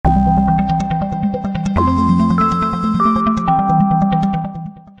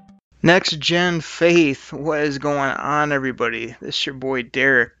Next Gen Faith, what is going on, everybody? This is your boy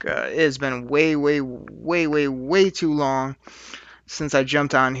Derek. It has been way too long since I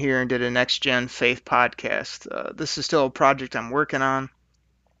jumped on here and did a Next Gen Faith podcast. This is still a project I'm working on.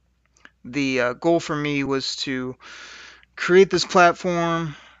 The goal for me was to create this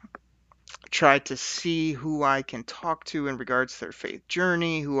platform, try to see who I can talk to in regards to their faith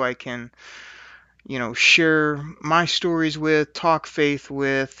journey, who I can share my stories with, talk faith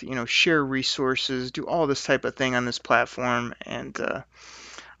with, share resources, do all this type of thing on this platform. And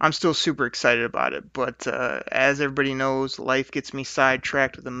I'm still super excited about it. But as everybody knows, life gets me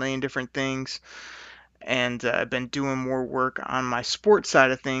sidetracked with a million different things. And I've been doing more work on my sports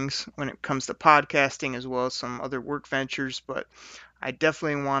side of things when it comes to podcasting as well as some other work ventures. But I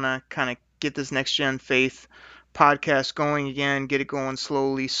definitely want to kind of get this Next Gen Faith podcast going again, get it going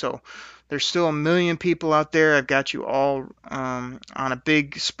slowly. So there's still a million people out there. I've got you all on a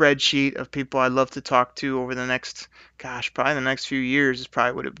big spreadsheet of people I'd love to talk to over the next, gosh, probably the next few years is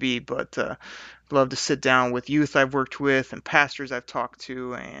probably what it'd be. But love to sit down with youth I've worked with and pastors I've talked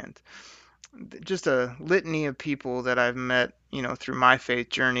to and just a litany of people that I've met, through my faith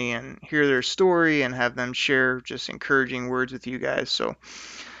journey and hear their story and have them share just encouraging words with you guys. So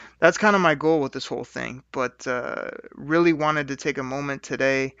that's kind of my goal with this whole thing. But really wanted to take a moment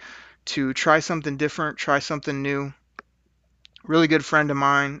today to try something different, try something new. Really good friend of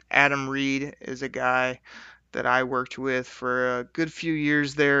mine, Adam Reid, is a guy that I worked with for a good few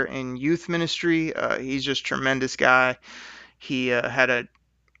years there in youth ministry. He's just a tremendous guy. He had a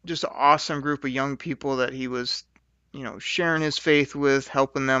just an awesome group of young people that he was sharing his faith with,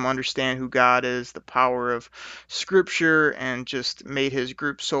 helping them understand who God is, the power of scripture, and just made his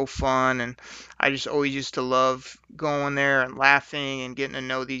group so fun. And I just always used to love going there and laughing and getting to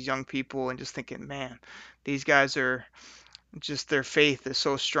know these young people and just thinking, man, these guys are just, their faith is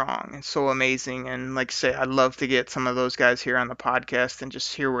so strong and so amazing. And like I say, I'd love to get some of those guys here on the podcast and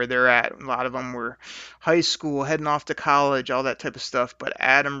just hear where they're at. A lot of them were high school, heading off to college, all that type of stuff. But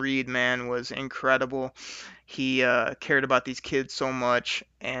Adam Reid, man, was incredible. He cared about these kids so much.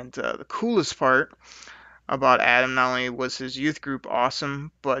 And the coolest part about Adam, not only was his youth group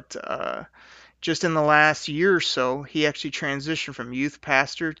awesome, but just in the last year or so, he actually transitioned from youth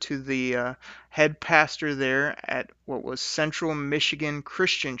pastor to the head pastor there at what was Central Michigan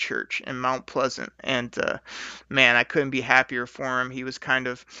Christian Church in Mount Pleasant. And man, I couldn't be happier for him. He was kind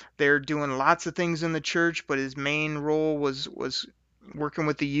of there doing lots of things in the church, but his main role was working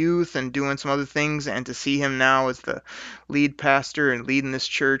with the youth and doing some other things. And to see him now as the lead pastor and leading this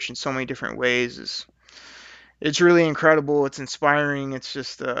church in so many different ways is it's really incredible. It's inspiring. It's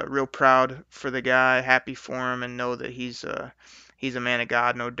just real proud for the guy, happy for him, and know that he's a man of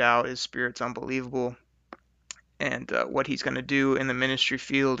God, no doubt. His spirit's unbelievable, and what he's going to do in the ministry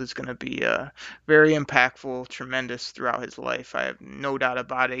field is going to be very impactful, tremendous throughout his life. I have no doubt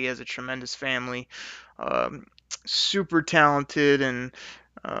about it. He has a tremendous family, um, super talented and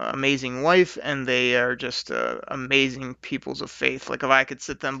amazing wife, and they are just amazing peoples of faith. Like if I could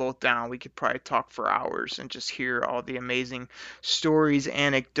sit them both down, we could probably talk for hours and just hear all the amazing stories,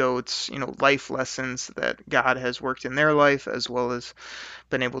 anecdotes, life lessons that God has worked in their life, as well as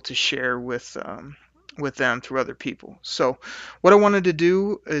been able to share with them through other people. So, what I wanted to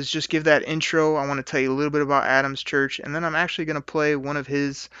do is just give that intro. I want to tell you a little bit about Adam's church, and then I'm actually going to play one of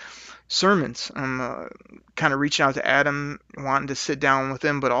his sermons. I'm kind of reaching out to Adam, wanting to sit down with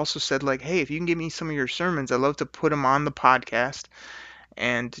him, but also said like, hey, if you can give me some of your sermons, I'd love to put them on the podcast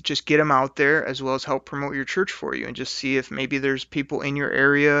and just get them out there, as well as help promote your church for you, and just see if maybe there's people in your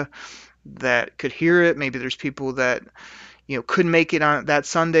area that could hear it. Maybe there's people that couldn't make it on that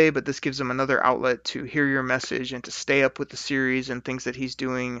Sunday, but this gives them another outlet to hear your message and to stay up with the series and things that he's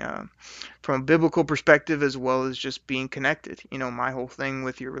doing from a biblical perspective, as well as just being connected. My whole thing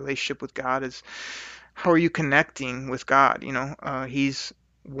with your relationship with God is, how are you connecting with God? He's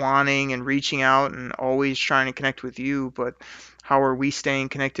wanting and reaching out and always trying to connect with you, but how are we staying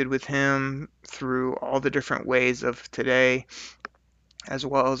connected with him through all the different ways of today, as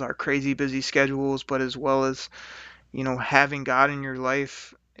well as our crazy busy schedules, but as well as having God in your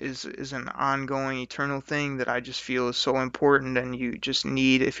life is an ongoing eternal thing that I just feel is so important, and you just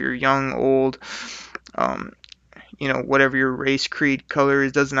need, if you're young, old, um, whatever your race, creed, color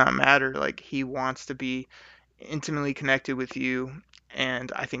is, does not matter. Like, he wants to be intimately connected with you,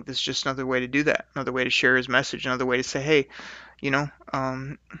 and I think this is just another way to do that, another way to share his message, another way to say, hey, you know,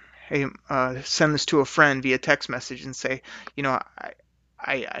 um, hey, send this to a friend via text message and say, you know, I,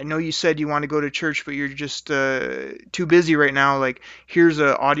 I know you said you want to go to church, but you're just too busy right now. Like, here's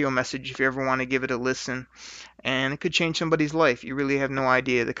a audio message if you ever want to give it a listen, and it could change somebody's life. You really have no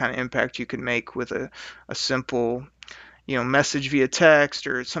idea the kind of impact you could make with a simple, message via text,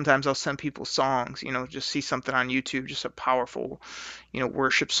 or sometimes I'll send people songs, just see something on YouTube, just a powerful,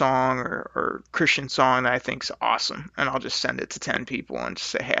 worship song or Christian song that I think's awesome, and I'll just send it to 10 people and just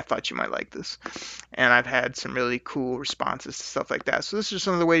say, hey, I thought you might like this. And I've had some really cool responses to stuff like that. So this is just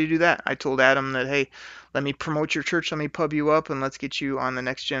another way to do that. I told Adam that, hey, let me promote your church, let me pub you up, and let's get you on the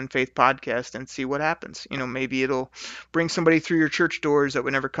Next Gen Faith podcast and see what happens. Maybe it'll bring somebody through your church doors that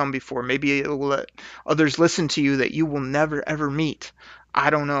would never come before. Maybe it'll let others listen to you that you will never ever meet. I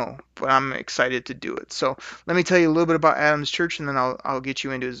don't know, but I'm excited to do it. So let me tell you a little bit about Adam's church, and then I'll get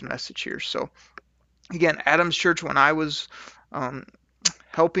you into his message here. So again, Adam's church, when I was um,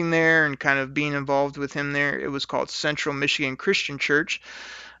 helping there and kind of being involved with him there, it was called Central Michigan Christian Church.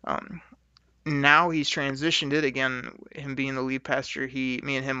 Um, Now he's transitioned it again. Him being the lead pastor,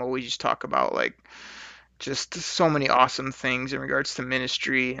 me and him always just talk about like just so many awesome things in regards to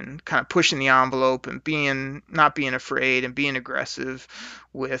ministry and kind of pushing the envelope and being not being afraid and being aggressive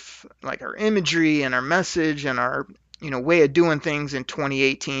with like our imagery and our message and our way of doing things in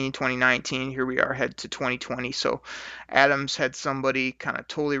 2018, 2019. Here we are head to 2020. So Adams had somebody kind of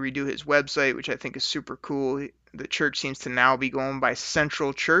totally redo his website, which I think is super cool. The church seems to now be going by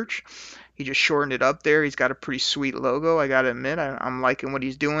Central Church. He just shortened it up there. He's got a pretty sweet logo, I gotta admit. I'm liking what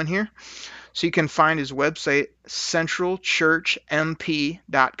he's doing here. So you can find his website,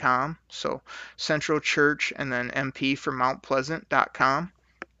 centralchurchmp.com. So Central Church and then MP for Mount Pleasant.com.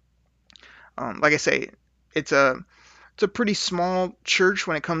 Like I say, it's a it's a pretty small church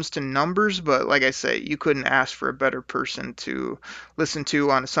when it comes to numbers, but like I say, you couldn't ask for a better person to listen to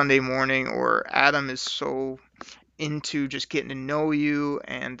on a Sunday morning. Or Adam is so into just getting to know you.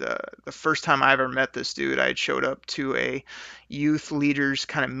 And the first time I ever met this dude, I had showed up to a youth leaders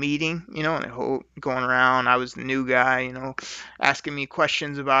kind of meeting, and going around. I was the new guy, asking me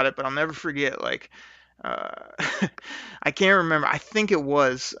questions about it. But I'll never forget, like, uh, I can't remember. I think it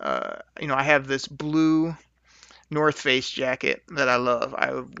was, I have this blue North Face jacket that I love.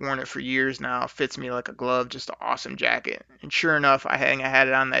 I've worn it for years now. Fits me like a glove. Just an awesome jacket. And sure enough, I had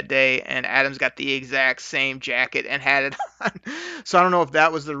it on that day, and Adam's got the exact same jacket and had it on. So I don't know if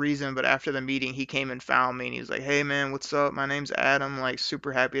that was the reason, but after the meeting, he came and found me, and he was like, "Hey man, what's up? My name's Adam. Like,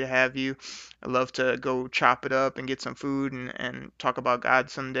 super happy to have you. I'd love to go chop it up and get some food and talk about God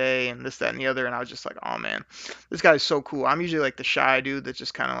someday and this, that, and the other." And I was just like, "Oh man, this guy's so cool." I'm usually like the shy dude that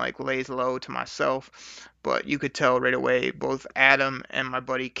just kind of like lays low to myself. But you could tell right away, both Adam and my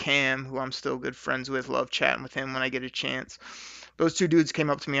buddy Cam, who I'm still good friends with, love chatting with him when I get a chance. Those two dudes came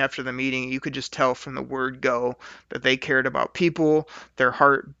up to me after the meeting. You could just tell from the word go that they cared about people. Their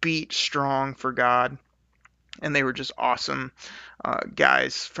heart beat strong for God, and they were just awesome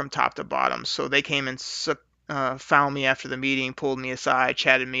guys from top to bottom. So they came and found me after the meeting, pulled me aside,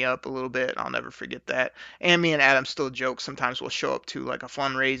 chatted me up a little bit. I'll never forget that. And me and Adam still joke. Sometimes we'll show up to like a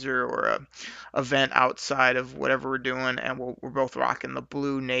fundraiser or a event outside of whatever we're doing, and we're both rocking the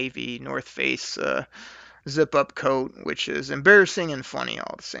blue navy North Face zip up coat, which is embarrassing and funny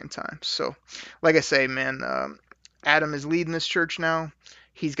all at the same time. So, like I say, man, Adam is leading this church now.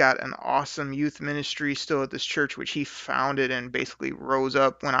 He's got an awesome youth ministry still at this church, which he founded and basically rose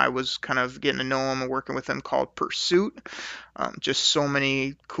up when I was kind of getting to know him and working with him, called Pursuit. Just so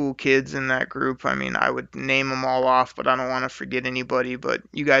many cool kids in that group. I mean, I would name them all off, but I don't want to forget anybody. But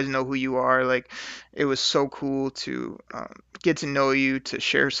you guys know who you are. Like, it was so cool to get to know you, to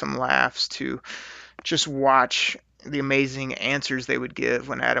share some laughs, to just watch the amazing answers they would give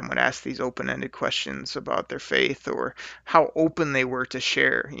when Adam would ask these open-ended questions about their faith, or how open they were to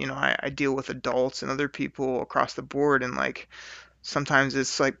share. I deal with adults and other people across the board, and like sometimes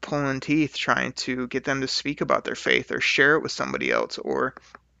it's like pulling teeth trying to get them to speak about their faith or share it with somebody else or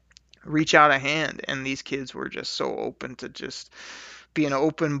reach out a hand. And these kids were just so open to just be an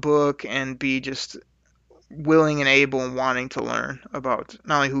open book and be just willing and able and wanting to learn about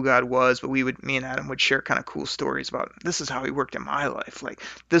not only who God was, but me and Adam would share kind of cool stories about this is how he worked in my life. Like,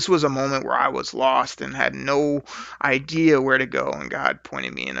 this was a moment where I was lost and had no idea where to go, and God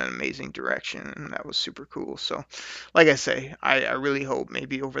pointed me in an amazing direction, and that was super cool. So, like I say, I really hope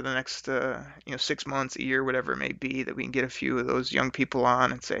maybe over the next 6 months, a year, whatever it may be, that we can get a few of those young people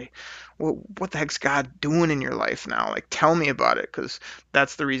on and say, well, what the heck's God doing in your life now? Like, tell me about it, because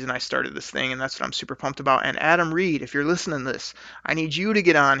that's the reason I started this thing, and that's what I'm super pumped about. out. And Adam Reid, if you're listening to this, I need you to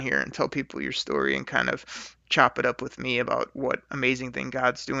get on here and tell people your story and kind of chop it up with me about what amazing thing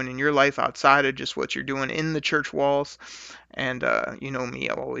God's doing in your life outside of just what you're doing in the church walls. And you know me,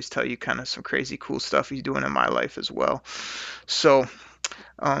 I'll always tell you kind of some crazy cool stuff he's doing in my life as well. So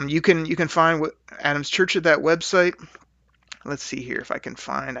you can find what Adam's Church at that website. Let's see here if I can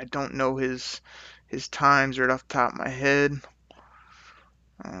find. I don't know his times right off the top of my head.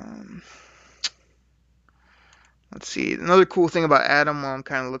 Um, let's see. Another cool thing about Adam, while I'm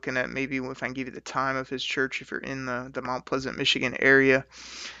kind of looking at maybe if I can give you the time of his church, if you're in the Mount Pleasant, Michigan area,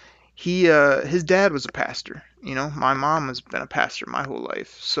 his dad was a pastor. You know, my mom has been a pastor my whole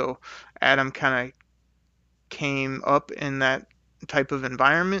life, so Adam kind of came up in that type of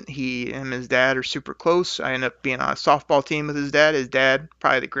environment. He and his dad are super close. I ended up being on a softball team with his dad. His dad,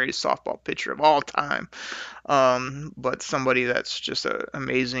 probably the greatest softball pitcher of all time. But somebody that's just an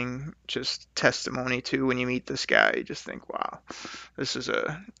amazing just testimony too. When you meet this guy, you just think, wow, this is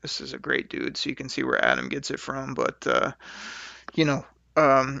a great dude. So you can see where Adam gets it from. But you know,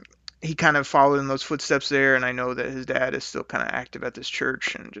 um, he kind of followed in those footsteps there, and I know that his dad is still kind of active at this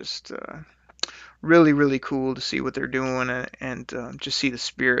church, and just really, really cool to see what they're doing, and just see the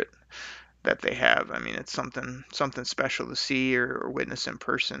spirit that they have. I mean, it's something special to see or witness in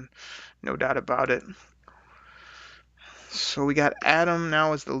person, no doubt about it. So we got Adam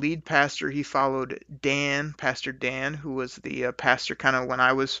now as the lead pastor. He followed Dan, Pastor Dan, who was the pastor kind of when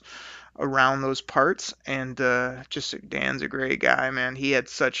I was around those parts. And just Dan's a great guy, man. He had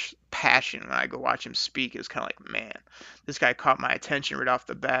such passion when I go watch him speak. It was kind of like, man, this guy caught my attention right off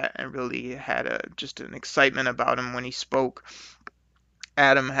the bat and really had just an excitement about him when he spoke.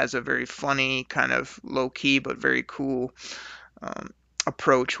 Adam has a very funny, kind of low key, but very cool um,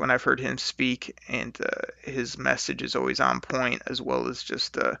 approach when I've heard him speak, and his message is always on point, as well as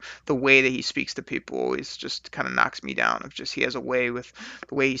just the way that he speaks to people always just kind of knocks me down. Of just he has a way with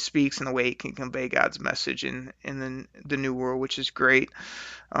the way he speaks and the way he can convey God's message in the new world, which is great.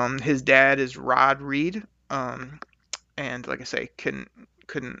 His dad is Reid, and like I say,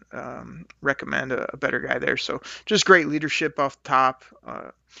 couldn't recommend a better guy there. So just great leadership off the top.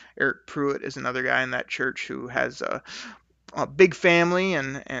 Eric Pruitt is another guy in that church who has a big family,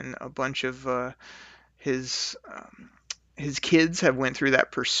 and a bunch of his his kids have went through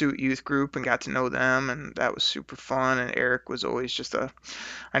that Pursuit youth group and got to know them, and that was super fun. And Eric was always just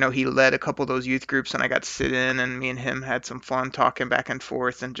I know he led a couple of those youth groups, and I got to sit in, and me and him had some fun talking back and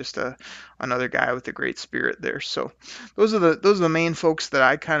forth, and just another guy with a great spirit there. So those are the main folks that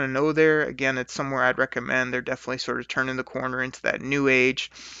I kind of know there. Again, it's somewhere I'd recommend. They're definitely sort of turning the corner into that new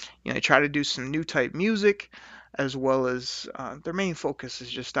age. You know, they try to do some new type music, as well as their main focus is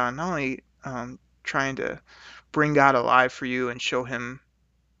just on not only trying to bring God alive for you and show Him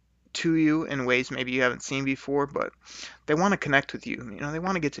to you in ways maybe you haven't seen before, but they want to connect with you. You know, they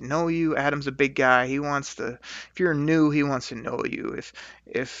want to get to know you. Adam's a big guy. He wants to, if you're new, he wants to know you.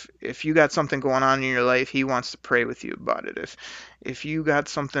 If you got something going on in your life, he wants to pray with you about it. If you got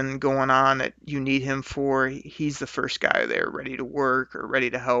something going on that you need him for, he's the first guy there ready to work or ready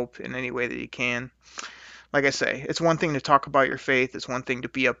to help in any way that he can. Like I say, it's one thing to talk about your faith. It's one thing to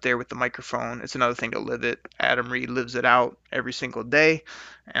be up there with the microphone. It's another thing to live it. Adam Reid lives it out every single day,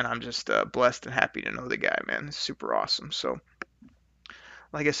 and I'm just blessed and happy to know the guy, man. It's super awesome. So,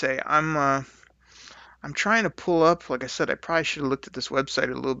 like I say, I'm trying to pull up. Like I said, I probably should have looked at this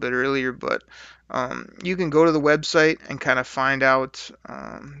website a little bit earlier, but you can go to the website and kind of find out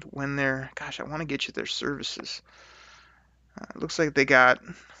when they're. Gosh, I want to get you their services. It looks like they got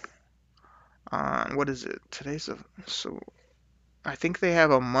on what is it? Today's a so I think they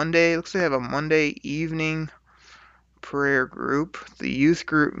have a Monday. Looks like they have a Monday evening prayer group. The youth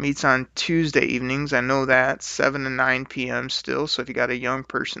group meets on Tuesday evenings. I know that 7 to 9 p.m. still. So if you got a young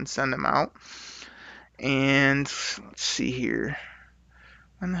person, send them out. And let's see here.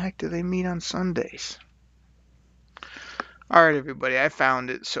 When the heck do they meet on Sundays? All right, everybody, I found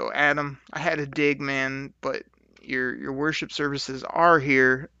it. So Adam, I had to dig, man, but your worship services are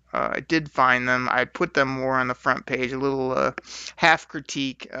here. I did find them. I put them more on the front page, a little half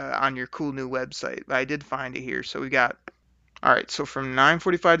critique on your cool new website. But I did find it here. So we got. All right, so from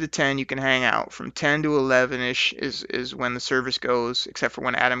 9:45 to 10 you can hang out. From 10 to 11ish is when the service goes, except for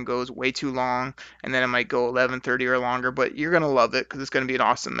when Adam goes way too long, and then it might go 11:30 or longer. But you're gonna love it because it's gonna be an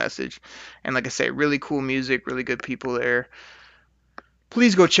awesome message. And like I say, really cool music, really good people there.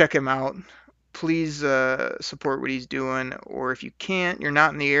 Please go check him out. Please support what he's doing. Or if you can't, you're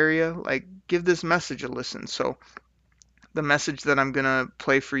not in the area, like give this message a listen. So the message that I'm gonna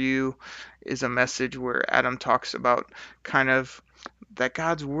play for you is a message where Adam talks about kind of that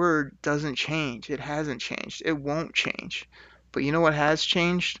God's word doesn't change. It hasn't changed. It won't change. But you know what has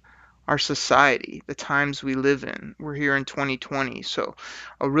changed? Our society, the times we live in. We're here in 2020. So,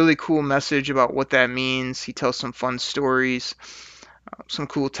 a really cool message about what that means. He tells some fun stories, some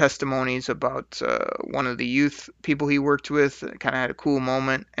cool testimonies about one of the youth people he worked with. Kind of had a cool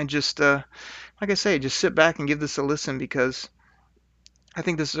moment. And just, like I say, just sit back and give this a listen because I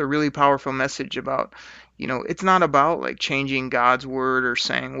think this is a really powerful message about, it's not about like changing God's word or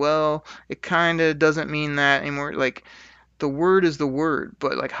saying, well, it kind of doesn't mean that anymore. Like the word is the word,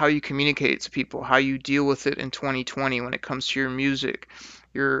 but like how you communicate it to people, how you deal with it in 2020 when it comes to your music,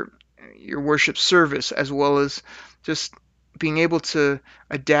 your your worship service, as well as just being able to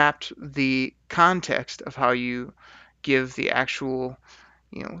adapt the context of how you give the actual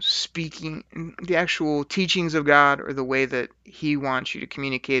speaking the actual teachings of God or the way that He wants you to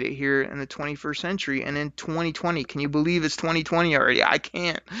communicate it here in the 21st century and in 2020. Can you believe it's 2020 already? I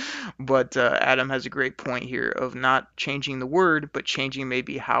can't. But Adam has a great point here of not changing the word, but changing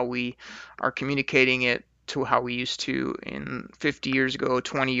maybe how we are communicating it to how we used to in 50 years ago,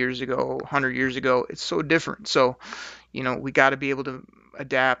 20 years ago, 100 years ago. It's so different. So we got to be able to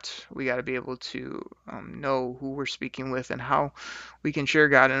adapt. We got to be able to know who we're speaking with and how we can share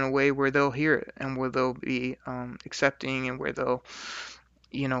God in a way where they'll hear it and where they'll be accepting and where they'll,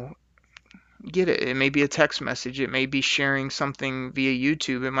 you know, get it. It may be a text message. It may be sharing something via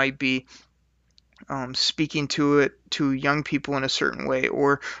YouTube. It might be speaking to it to young people in a certain way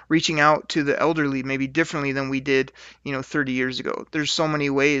or reaching out to the elderly maybe differently than we did 30 years ago. There's so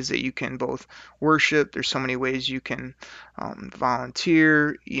many ways that you can both worship. There's so many ways you can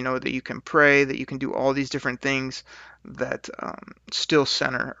volunteer, that you can pray, that you can do all these different things that still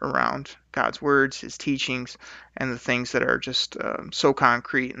center around God's words, His teachings, and the things that are just so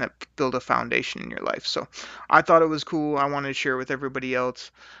concrete and that build a foundation in your life. So I thought it was cool. I wanted to share with everybody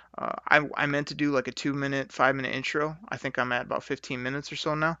else. I meant to do like a 2-minute, 5-minute intro. I think I'm at about 15 minutes or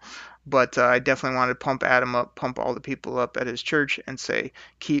so now. But I definitely wanted to pump Adam up, pump all the people up at his church and say,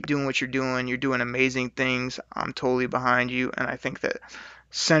 keep doing what you're doing. You're doing amazing things. I'm totally behind you. And I think that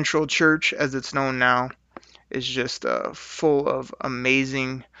Central Church, as it's known now, is just full of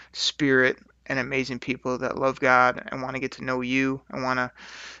amazing spirit and amazing people that love God and want to get to know you and want to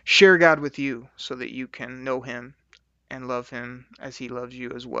share God with you so that you can know Him and love Him as He loves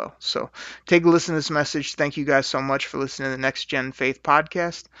you as well. So take a listen to this message. Thank you guys so much for listening to the Next Gen Faith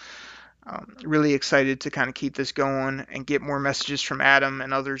podcast. Really excited to kind of keep this going and get more messages from Adam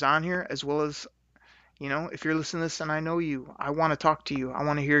and others on here, as well as, if you're listening to this and I know you, I want to talk to you. I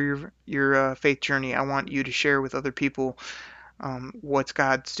want to hear your faith journey. I want you to share with other people what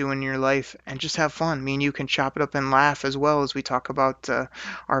God's doing in your life and just have fun. Me and you can chop it up and laugh as well as we talk about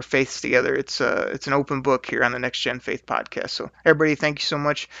our faiths together. It's an open book here on the Next Gen Faith podcast. So everybody, thank you so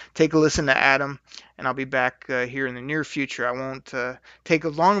much. Take a listen to Adam, and I'll be back here in the near future. I won't take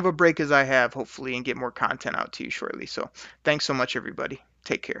as long of a break as I have, hopefully, and get more content out to you shortly. So thanks so much, everybody.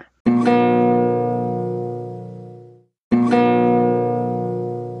 Take care.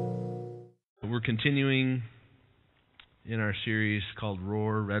 We're continuing in our series called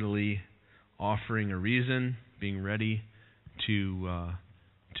R.O.A.R, readily offering a reason, being ready to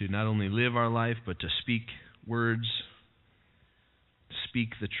not only live our life, but to speak words, speak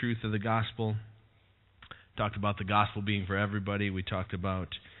the truth of the gospel. Talked about the gospel being for everybody. We talked about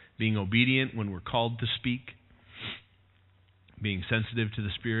being obedient when we're called to speak, being sensitive to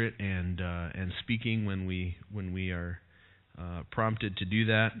the Spirit, and speaking when we are prompted to do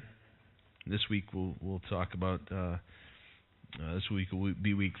that. This week we'll talk about. This week will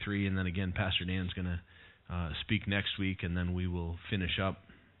be week 3, and then again, Pastor Dan's going to speak next week, and then we will finish up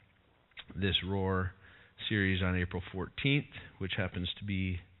this R.O.A.R series on April 14th, which happens to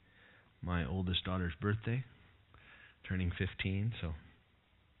be my oldest daughter's birthday, turning 15, so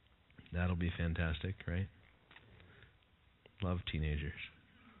that'll be fantastic, right? Love teenagers.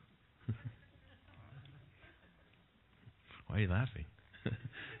 Why are you laughing?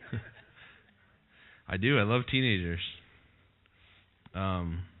 I do. I love teenagers.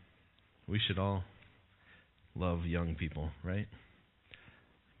 We should all love young people, right?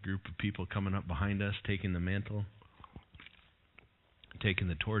 Group of people coming up behind us, taking the mantle, taking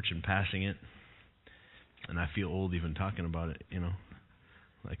the torch and passing it. And I feel old even talking about it,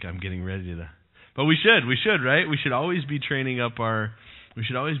 like I'm getting ready to. But we should, right? We should always be training up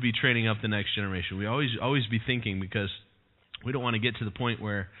the next generation. We always be thinking, because we don't want to get to the point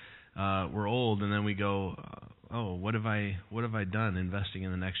where we're old and then we go, oh, what have I done investing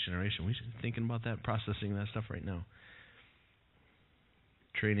in the next generation? We should be thinking about that, processing that stuff right now.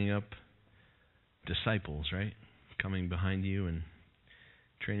 Training up disciples, right? Coming behind you and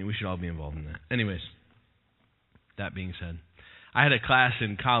Training, we should all be involved in that. Anyways, that being said, I had a class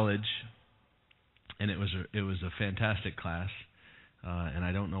in college, and it was a fantastic class, and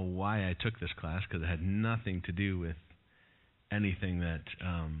I don't know why I took this class, because it had nothing to do with anything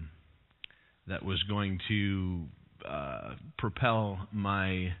that was going to propel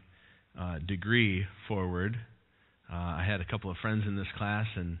my degree forward. I had a couple of friends in this class,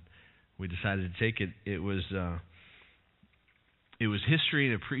 and we decided to take it. It was history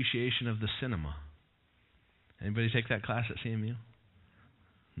and appreciation of the cinema. Anybody take that class at CMU?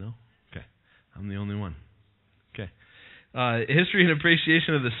 No? Okay. I'm the only one. Okay. History and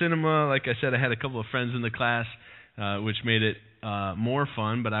appreciation of the cinema. Like I said, I had a couple of friends in the class, which made it more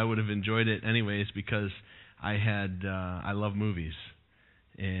fun, but I would have enjoyed it anyways because I love movies,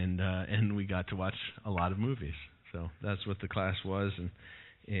 and we got to watch a lot of movies. So that's what the class was,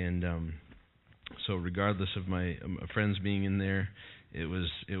 and so regardless of my friends being in there, it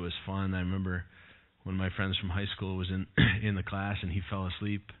was fun. I remember one of my friends from high school was in the class, and he fell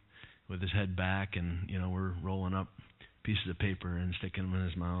asleep with his head back, and we're rolling up pieces of paper and sticking them in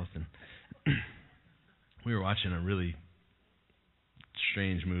his mouth, and we were watching a really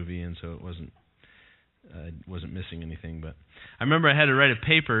strange movie, and so I wasn't missing anything. But I remember I had to write a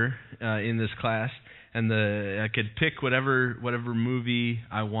paper in this class, and I could pick whatever movie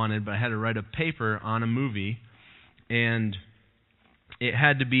I wanted, but I had to write a paper on a movie, and it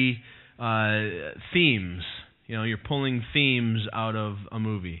had to be themes. You're pulling themes out of a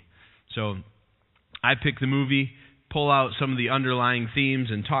movie. So I picked the movie, pull out some of the underlying themes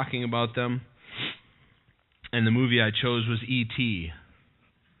and talking about them, and the movie I chose was E.T.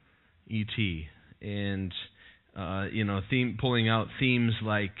 E.T. And pulling out themes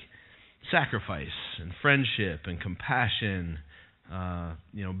like sacrifice and friendship and compassion,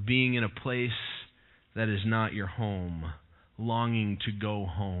 being in a place that is not your home, longing to go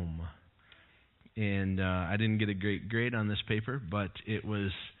home. And I didn't get a great grade on this paper, but it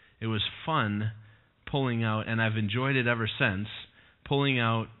was fun pulling out, and I've enjoyed it ever since, pulling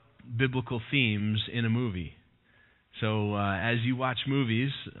out biblical themes in a movie. So as you watch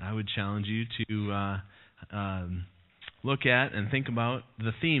movies, I would challenge you to look at and think about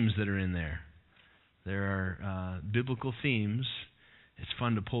the themes that are in there. There are biblical themes. It's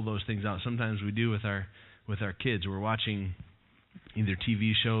fun to pull those things out. Sometimes we do with our kids. We're watching either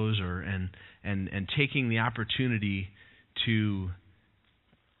TV shows and taking the opportunity to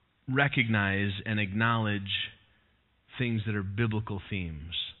recognize and acknowledge things that are biblical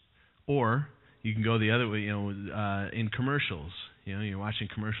themes. Or you can go the other way, in commercials. You're watching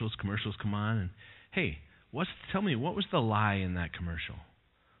commercials come on, and hey, tell me, what was the lie in that commercial?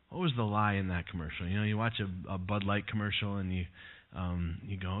 What was the lie in that commercial? You watch a Bud Light commercial, and you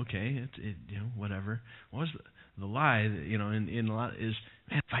go, okay, whatever. What was the lie? In a lot is,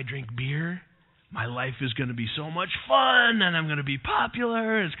 man, if I drink beer, my life is going to be so much fun, and I'm going to be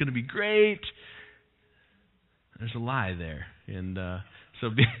popular. It's going to be great. There's a lie there, and so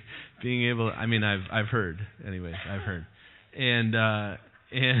being able, I've heard, anyways, and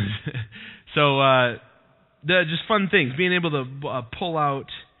so just fun things, being able to pull out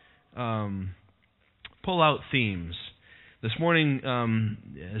themes. This morning,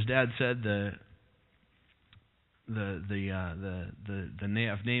 as Dad said,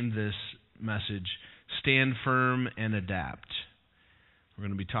 I've named this message "Stand Firm and Adapt." We're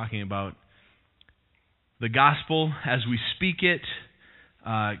going to be talking about the gospel as we speak it,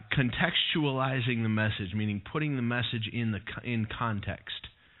 contextualizing the message, meaning putting the message in context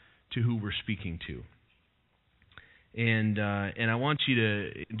to who we're speaking to. And I want you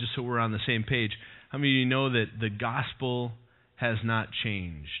to, just so we're on the same page, how many of you know that the gospel has not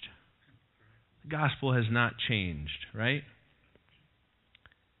changed? The gospel has not changed, right?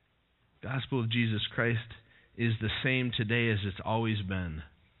 The gospel of Jesus Christ is the same today as it's always been.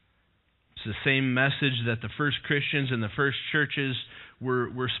 It's the same message that the first Christians and the first churches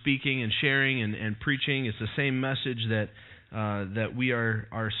were speaking and sharing and preaching. It's the same message that we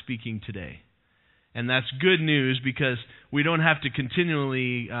are speaking today. And that's good news because we don't have to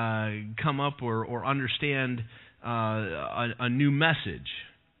continually come up or understand a new message.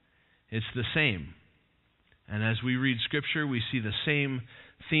 It's the same. And as we read Scripture, we see the same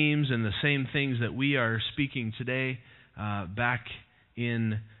themes and the same things that we are speaking today back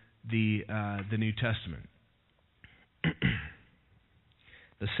in the New Testament.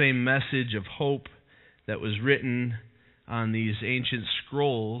 The same message of hope that was written on these ancient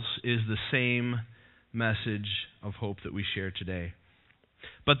scrolls is the same message of hope that we share today.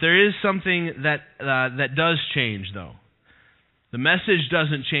 But there is something that does change, though. The message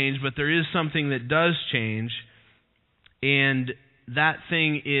doesn't change, but there is something that does change, and that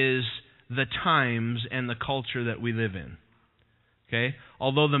thing is the times and the culture that we live in. Okay?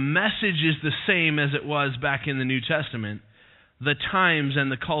 Although the message is the same as it was back in the New Testament, the times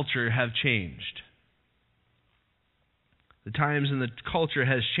and the culture have changed. The times and the culture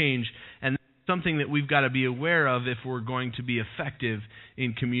has changed, and that's something that we've got to be aware of if we're going to be effective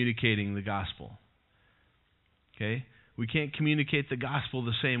in communicating the gospel. Okay? We can't communicate the gospel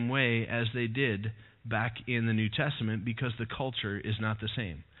the same way as they did back in the New Testament because the culture is not the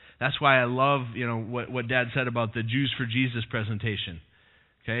same. That's why I love, what Dad said about the Jews for Jesus presentation.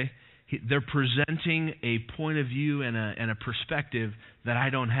 Okay? They're presenting a point of view and a perspective that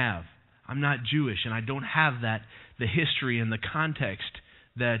I don't have. I'm not Jewish, and I don't have the history and the context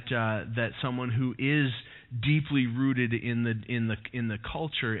that someone who is deeply rooted in the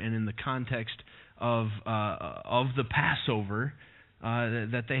culture and in the context of the Passover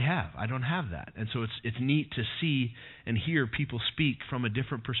that they have. I don't have that. And so it's neat to see and hear people speak from a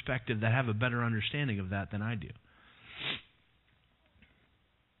different perspective that have a better understanding of that than I do.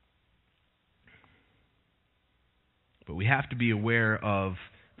 But we have to be aware of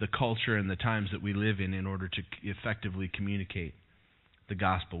the culture and the times that we live in order to effectively communicate the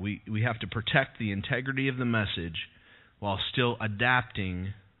gospel. We have to protect the integrity of the message while still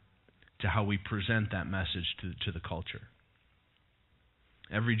adapting to how we present that message to the culture.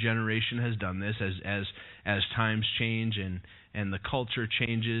 Every generation has done this. As times change and the culture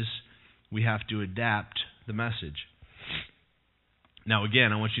changes, we have to adapt the message. Now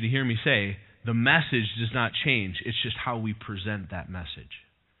again, I want you to hear me say, the message does not change. It's just how we present that message.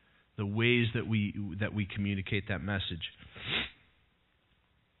 The ways that we communicate that message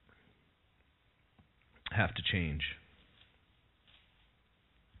have to change.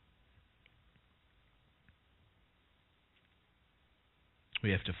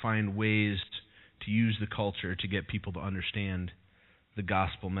 We have to find ways to use the culture to get people to understand the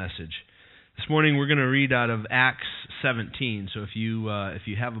gospel message. This morning we're going to read out of Acts 17. So if you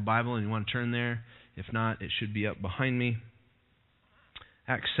have a Bible and you want to turn there, if not, it should be up behind me.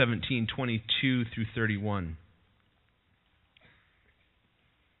 Acts 17:22 through 31.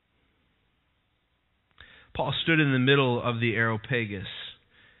 Paul stood in the middle of the Areopagus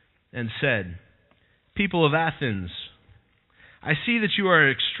and said, "People of Athens, I see that you are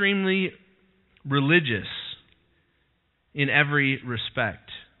extremely religious in every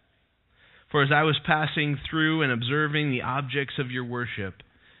respect. For as I was passing through and observing the objects of your worship,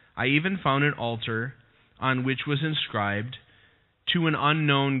 I even found an altar on which was inscribed, 'To an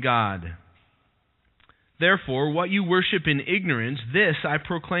unknown God.' Therefore, what you worship in ignorance, this I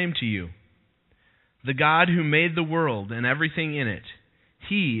proclaim to you. The God who made the world and everything in it,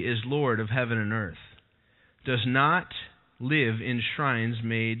 He is Lord of heaven and earth, does not live in shrines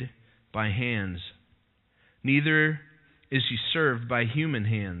made by hands. Neither is He served by human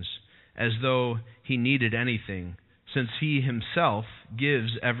hands, as though He needed anything, since He Himself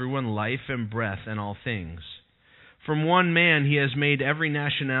gives everyone life and breath and all things. From one man He has made every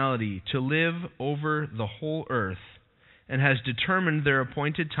nationality to live over the whole earth, and has determined their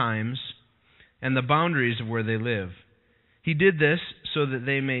appointed times and the boundaries of where they live. He did this so that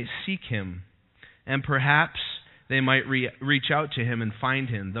they may seek Him, and perhaps they might reach out to Him and find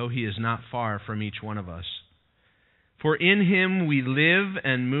Him, though He is not far from each one of us. For in Him we live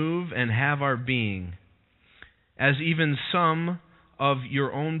and move and have our being, as even some of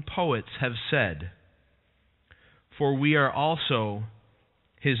your own poets have said, for we are also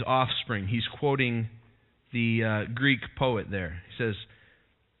His offspring." He's quoting the Greek poet there. He says,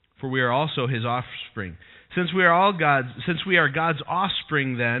 "For we are also His offspring. Since we are God's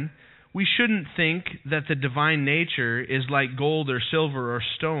offspring, then, we shouldn't think that the divine nature is like gold or silver or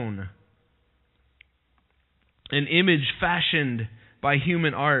stone, an image fashioned by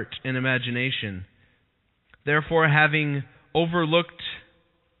human art and imagination. Therefore, having overlooked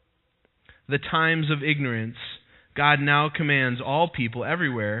the times of ignorance, God now commands all people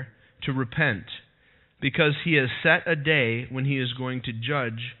everywhere to repent, because He has set a day when He is going to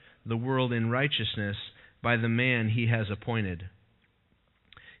judge the world in righteousness by the man He has appointed.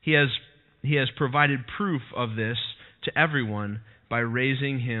 He has provided proof of this to everyone by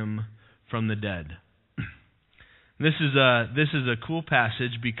raising Him from the dead." This is a cool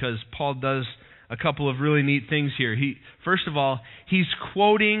passage because Paul does a couple of really neat things here. First of all, he's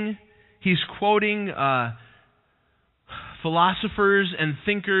quoting philosophers and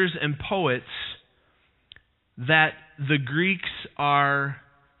thinkers and poets that the Greeks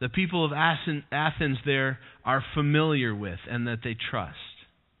the people of Athens there are familiar with and that they trust.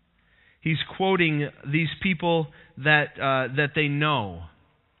 He's quoting these people that they know.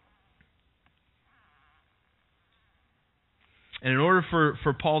 And in order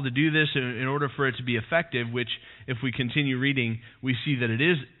for Paul to do this, in order for it to be effective, which if we continue reading, we see that it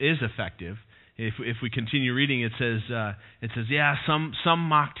is effective. If we continue reading, it says, yeah, some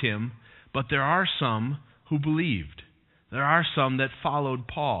mocked him, but there are some who believed. There are some that followed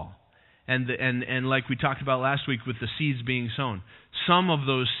Paul. And like we talked about last week with the seeds being sown, some of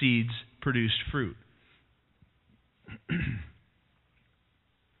those seeds produced fruit.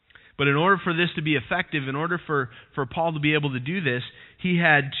 But in order for this to be effective, in order for Paul to be able to do this, he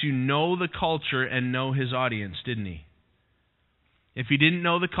had to know the culture and know his audience, didn't he? If he didn't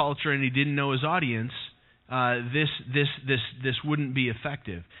know the culture and he didn't know his audience, this wouldn't be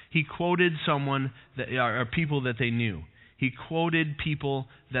effective. He quoted someone or people that they knew. He quoted people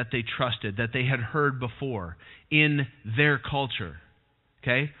that they trusted, that they had heard before in their culture.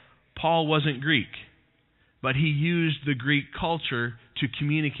 Okay? Paul wasn't Greek, but he used the Greek culture to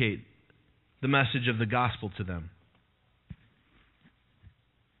communicate the message of the gospel to them.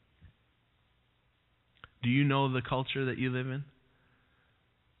 Do you know the culture that you live in?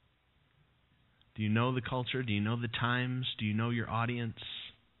 Do you know the culture? Do you know the times? Do you know your audience?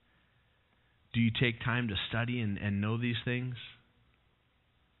 Do you take time to study and know these things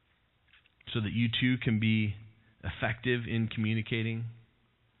so that you too can be effective in communicating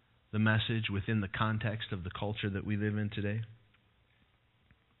the message within the context of the culture that we live in today?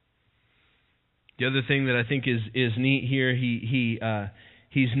 The other thing that I think is neat here,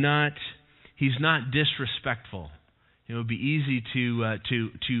 he's not disrespectful. It would be easy to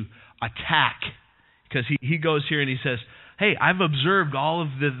attack, because he goes here and he says, "Hey, I've observed all of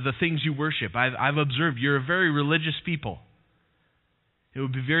the things you worship. I've observed you're a very religious people." It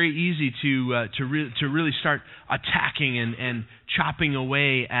would be very easy to really start attacking and chopping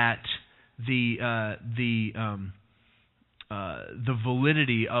away at the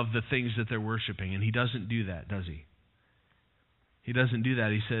validity of the things that they're worshiping, and he doesn't do that, does he? He doesn't do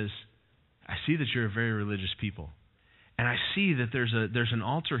that. He says, "I see that you're a very religious people, and I see that there's an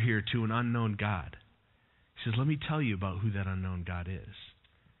altar here to an unknown God." He says, "Let me tell you about who that unknown God is."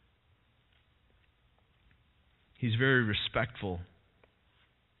 He's very respectful.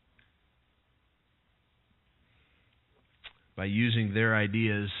 By using their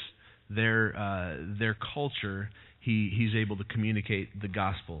ideas, their culture, he's able to communicate the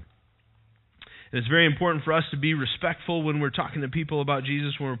gospel. And it's very important for us to be respectful when we're talking to people about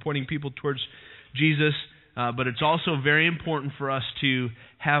Jesus, when we're pointing people towards Jesus. But it's also very important for us to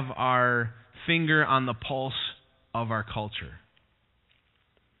have our finger on the pulse of our culture.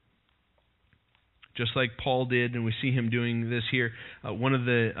 Just like Paul did, and we see him doing this here. One of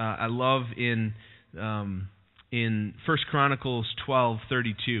the I love in 1 Chronicles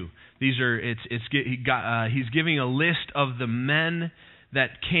 12:32. He's giving a list of the men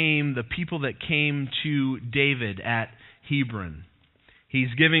that came, the people that came to David at Hebron.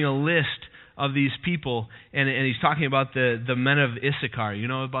 He's giving a list of these people, and he's talking about the men of Issachar. You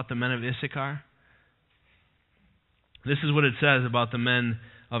know about the men of Issachar? This is what it says about the men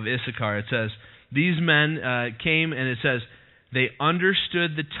of Issachar. It says, these men came, and it says, they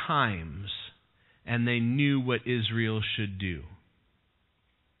understood the times, and they knew what Israel should do.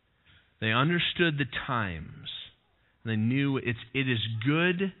 They understood the times. They knew it is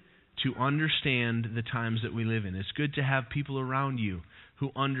good to understand the times that we live in. It's good to have people around you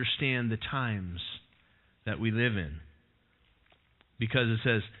who understand the times that we live in. Because it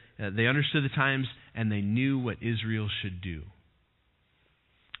says, they understood the times and they knew what Israel should do.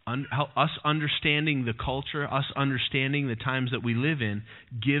 Us understanding the culture, us understanding the times that we live in,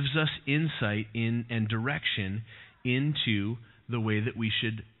 gives us insight and direction into the way that we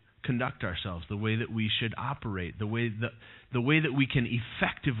should conduct ourselves, the way that we should operate, the way that we can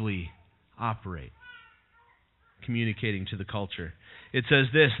effectively operate, communicating to the culture. It says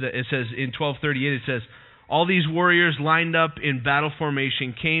this, that it says in 12:38, it says, all these warriors lined up in battle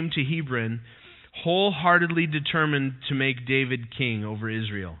formation came to Hebron, wholeheartedly determined to make David king over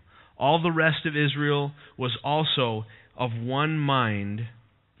Israel. All the rest of Israel was also of one mind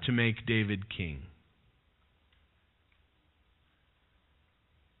to make David king.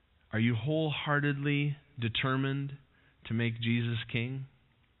 Are you wholeheartedly determined to make Jesus king?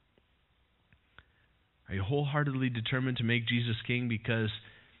 Are you wholeheartedly determined to make Jesus king? Because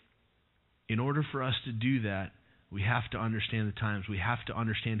in order for us to do that, we have to understand the times. We have to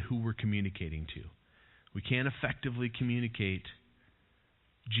understand who we're communicating to. We can't effectively communicate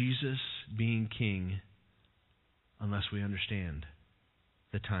Jesus being king unless we understand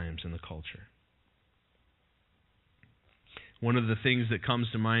the times and the culture. One of the things that comes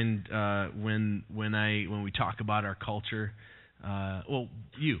to mind when we talk about our culture,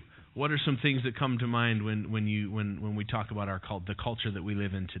 What are some things that come to mind when we talk about the culture that we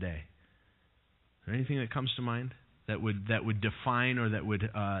live in today? Is there anything that comes to mind that would define or that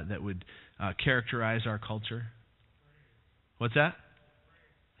would characterize our culture? What's that?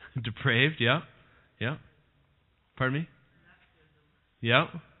 Depraved. Yeah. Yeah. Pardon me? Yeah.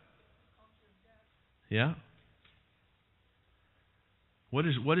 Yeah. What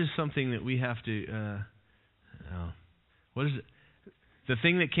is something that we have to? What is it? The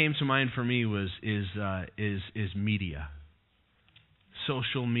thing that came to mind for me is media,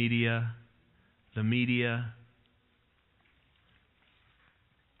 social media, the media.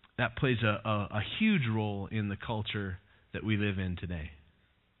 That plays a huge role in the culture that we live in today.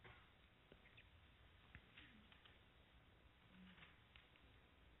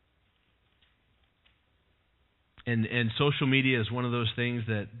 And social media is one of those things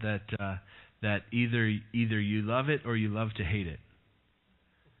that either you love it or you love to hate it.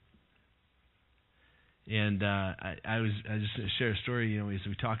 And I just going to share a story. As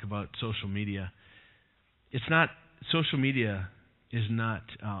we talk about social media, social media is not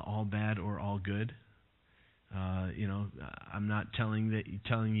all bad or all good. I'm not telling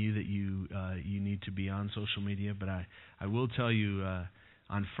you that you need to be on social media, but I will tell you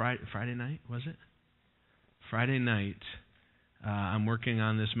on Friday night, was it? Friday night, I'm working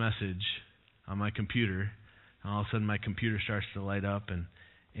on this message on my computer, and all of a sudden my computer starts to light up, and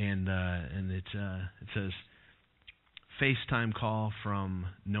it says FaceTime call from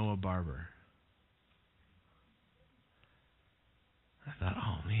Noah Barber. I thought,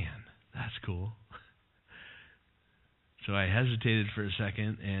 oh man, that's cool. So I hesitated for a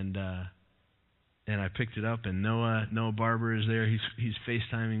second, and I picked it up, and Noah Barber is there. He's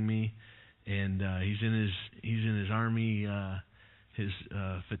FaceTiming me, and he's in his army his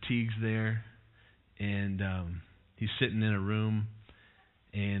fatigues there, and he's sitting in a room,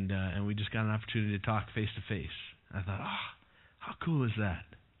 and we just got an opportunity to talk face to face. I thought, how cool is that?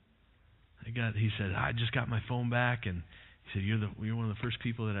 He said, I just got my phone back, and he said, you're one of the first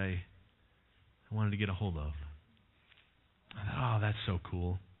people that I wanted to get a hold of. I thought, that's so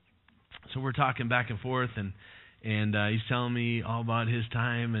cool. So we're talking back and forth, and he's telling me all about his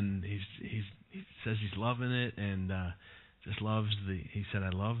time, and he says he's loving it, and just loves he said, I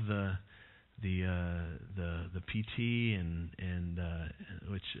love the PT, and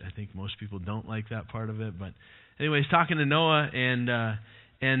which I think most people don't like that part of it. But anyways, talking to Noah, and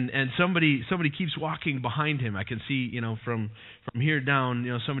somebody keeps walking behind him. I can see, from here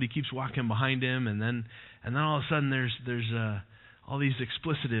down, somebody keeps walking behind him, and then all of a sudden there's all these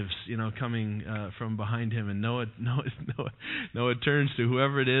explicitives, coming from behind him, and Noah turns to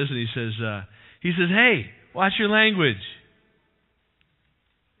whoever it is, and he says, hey, watch your language.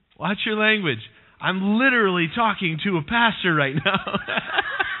 Watch your language. I'm literally talking to a pastor right now.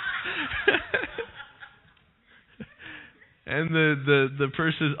 And the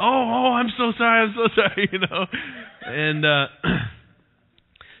person, oh, I'm so sorry, and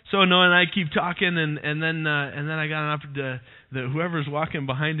so Noah and I keep talking, and then I got an opportunity. Whoever's walking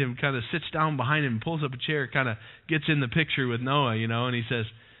behind him kind of sits down behind him, pulls up a chair, kind of gets in the picture with Noah, and he says,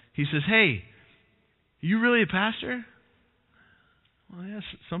 hey, you really a pastor? Well, yes,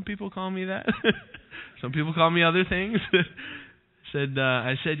 some people call me that. Some people call me other things.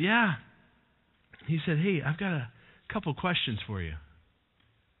 I said, yeah. He said, hey, I've got a couple questions for you.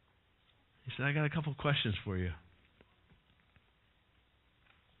 He said, I got a couple questions for you.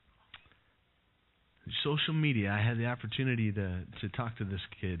 Social media, I had the opportunity to talk to this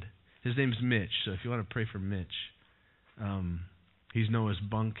kid. His name's Mitch, so if you want to pray for Mitch, he's Noah's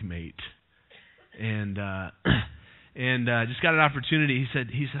bunkmate. And just got an opportunity. He said,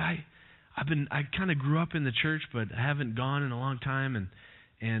 I kind of grew up in the church, but I haven't gone in a long time,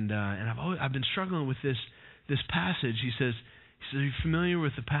 and I've been struggling with this passage. He says, are you familiar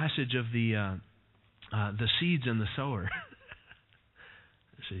with the passage of the seeds and the sower?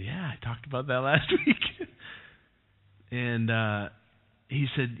 I said, yeah, I talked about that last week. And he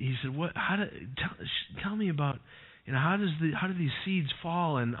said, what? Tell me about, how do these seeds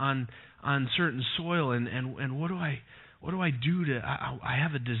fall and on certain soil, and what do I do to? I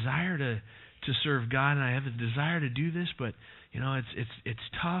have a desire to serve God, and I have a desire to do this, but it's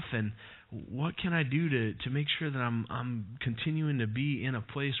tough, and what can I do to make sure that I'm continuing to be in a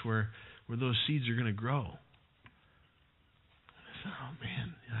place where those seeds are going to grow? I said, oh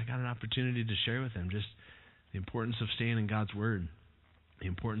man, I got an opportunity to share with him just the importance of staying in God's Word, the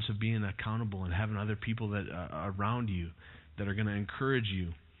importance of being accountable and having other people that are around you that are going to encourage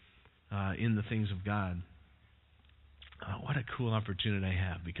you in the things of God. What a cool opportunity I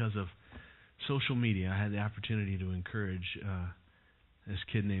have. Because of social media, I had the opportunity to encourage this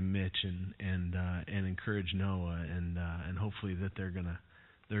kid named Mitch, and encourage Noah, and hopefully that they're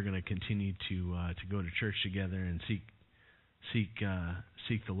gonna continue to go to church together and seek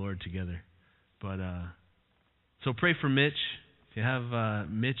the Lord together. But so pray for Mitch. If you have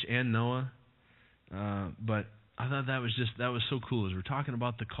Mitch and Noah, but I thought that was so cool as we're talking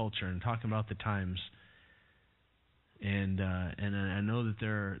about the culture and talking about the times. And I know that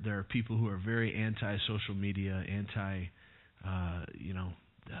there are people who are very anti-social media, anti,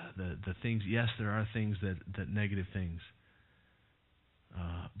 the things. Yes, there are things that negative things,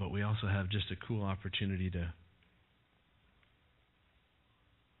 but we also have just a cool opportunity to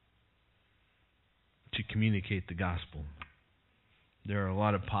communicate the gospel. There are a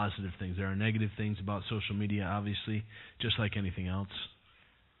lot of positive things. There are negative things about social media, obviously, just like anything else.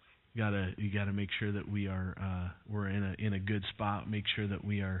 You gotta make sure that we're in a good spot. Make sure that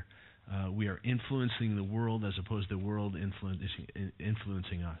we are influencing the world as opposed to the world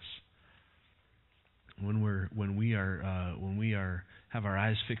influencing us. When we have our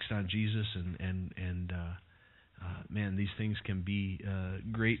eyes fixed on Jesus and man, these things can be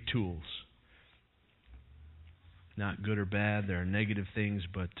great tools. Not good or bad. There are negative things,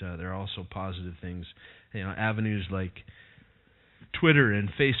 but there are also positive things. Avenues like Twitter and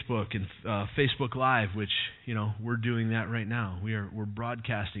Facebook and Facebook Live, which we're doing that right now. We're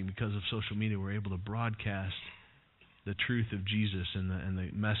broadcasting because of social media. We're able to broadcast the truth of Jesus and the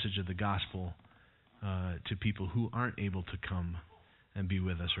message of the gospel to people who aren't able to come and be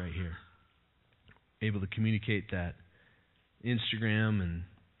with us right here. Able to communicate that. Instagram and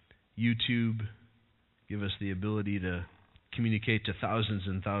YouTube give us the ability to communicate to thousands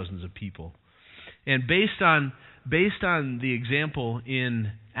and thousands of people. And based on the example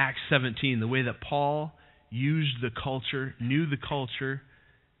in Acts 17, the way that Paul used the culture, knew the culture,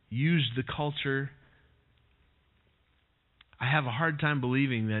 used the culture, I have a hard time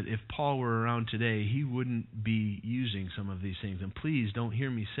believing that if Paul were around today, he wouldn't be using some of these things. And please don't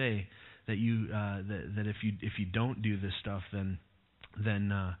hear me say that that if you don't do this stuff, then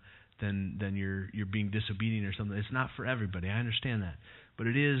you're being disobedient or something. It's not for everybody. I understand that, but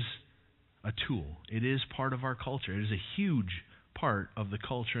it is a tool. It is part of our culture. It is a huge part of the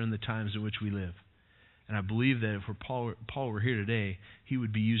culture and the times in which we live. And I believe that if Paul were here today, he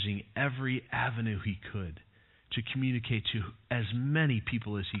would be using every avenue he could to communicate to as many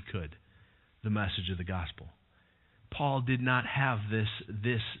people as he could the message of the gospel. Paul did not have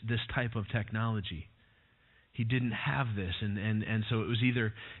this type of technology. He didn't have this, and so it was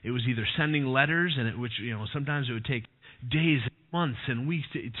either sending letters, and which sometimes it would take days, months, and weeks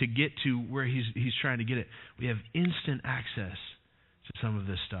to get to where he's trying to get it. We have instant access to some of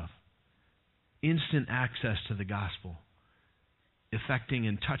this stuff, instant access to the gospel, affecting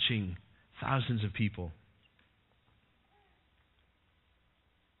and touching thousands of people.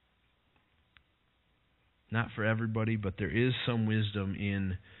 Not for everybody, but there is some wisdom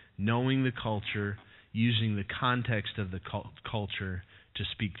in knowing the culture, using the context of the culture to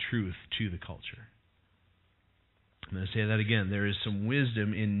speak truth to the culture. I'm going to say that again. There is some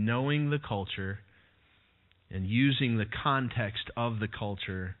wisdom in knowing the culture and using the context of the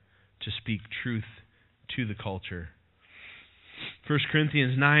culture to speak truth to the culture. 1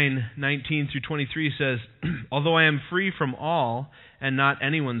 Corinthians 9:19 through 23 says, "Although I am free from all and not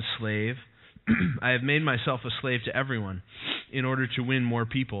anyone's slave, I have made myself a slave to everyone in order to win more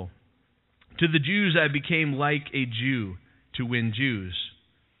people. To the Jews I became like a Jew to win Jews.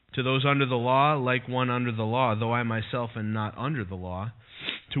 To those under the law, like one under the law, though I myself am not under the law,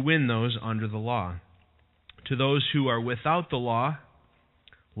 to win those under the law. To those who are without the law,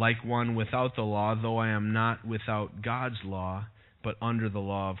 like one without the law, though I am not without God's law, but under the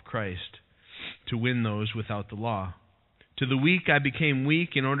law of Christ, to win those without the law. To the weak I became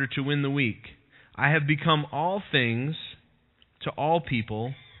weak in order to win the weak. I have become all things to all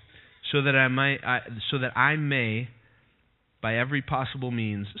people, so that I may, by every possible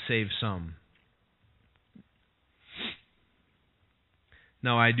means, save some.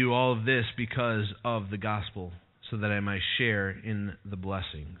 Now I do all of this because of the gospel, so that I might share in the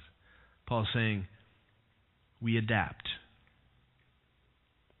blessings." Paul's saying, we adapt.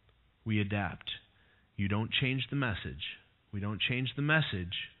 We adapt. You don't change the message. We don't change the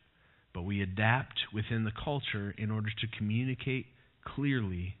message, but we adapt within the culture in order to communicate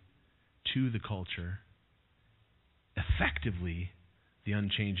clearly to the culture, effectively, the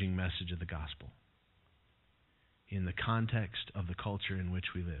unchanging message of the gospel in the context of the culture in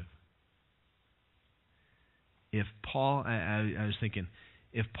which we live. If Paul, I was thinking,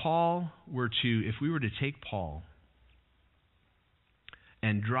 if we were to take Paul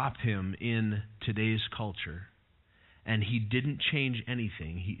and drop him in today's culture and he didn't change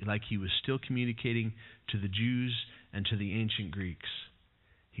anything, he was still communicating to the Jews and to the ancient Greeks,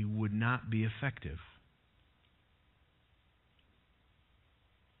 he would not be effective.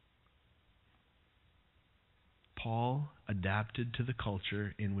 Paul adapted to the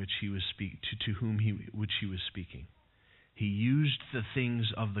culture in which he was which he was speaking. He used the things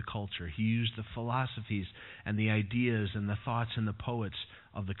of the culture. He used the philosophies and the ideas and the thoughts and the poets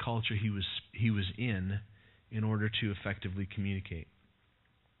of the culture he was in order to effectively communicate.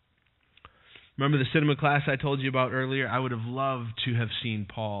 Remember the cinema class I told you about earlier? I would have loved to have seen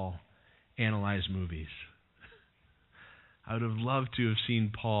Paul analyze movies. I would have loved to have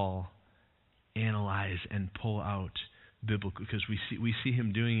seen Paul analyze and pull out biblical, because we see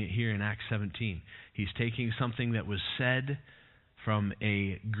him doing it here in Acts 17. He's taking something that was said from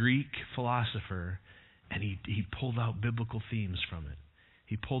a Greek philosopher, and he pulled out biblical themes from it.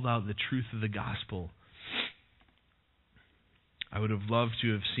 He pulled out the truth of the gospel. I would have loved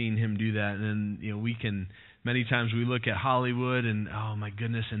to have seen him do that. And then, many times we look at Hollywood and, oh my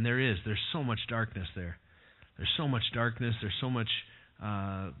goodness, and there's so much darkness there. There's so much darkness. There's so much,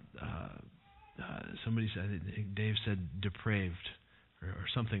 somebody said, I think Dave said depraved or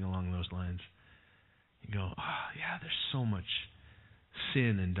something along those lines. You go, oh yeah, there's so much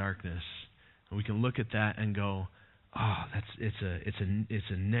sin and darkness. And we can look at that and go, oh, it's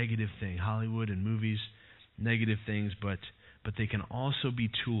a negative thing. Hollywood and movies, negative things, but they can also be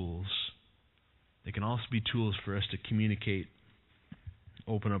tools. They can also be tools for us to communicate,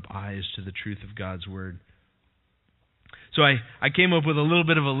 open up eyes to the truth of God's Word. So I came up with a little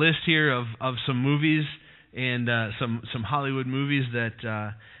bit of a list here of some movies and some Hollywood movies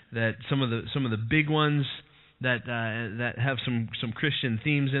that some of the big ones that have some Christian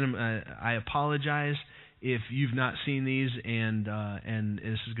themes in them. I apologize if you've not seen these and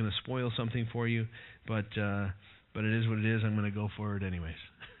this is going to spoil something for you, but it is what it is. I'm going to go for it anyways.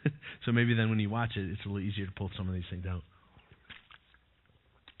 So maybe then when you watch it, it's a little easier to pull some of these things out.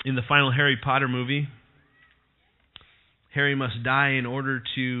 In the final Harry Potter movie, Harry must die in order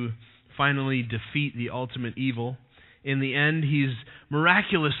to finally defeat the ultimate evil. In the end, he's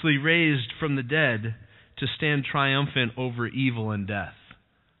miraculously raised from the dead to stand triumphant over evil and death.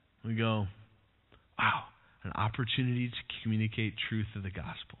 We go, wow, an opportunity to communicate truth of the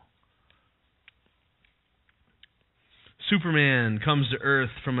gospel. Superman comes to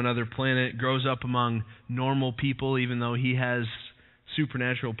Earth from another planet, grows up among normal people even though he has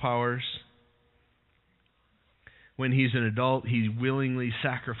supernatural powers. When he's an adult, he willingly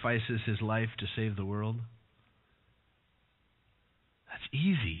sacrifices his life to save the world. That's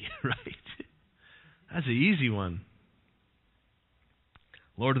easy, right? That's an easy one.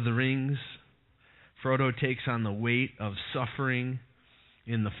 Lord of the Rings, Frodo takes on the weight of suffering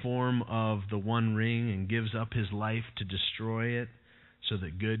in the form of the One Ring and gives up his life to destroy it so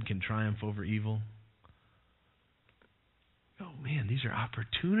that good can triumph over evil. Oh man, these are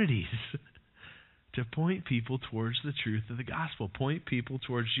opportunities to point people towards the truth of the gospel, point people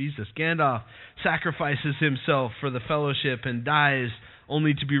towards Jesus. Gandalf sacrifices himself for the fellowship and dies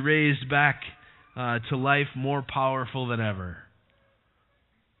only to be raised back to life more powerful than ever.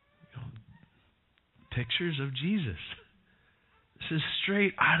 Pictures of Jesus. This is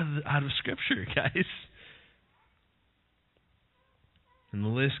straight out of Scripture, guys. And the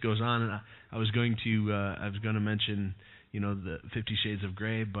list goes on. And I was going to mention, the 50 Shades of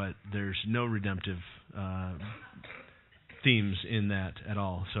Grey, but there's no redemptive themes in that at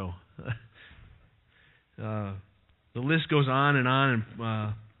all. So the list goes on,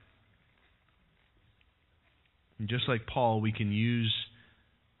 and just like Paul, we can use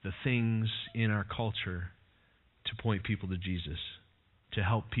the things in our culture to point people to Jesus, to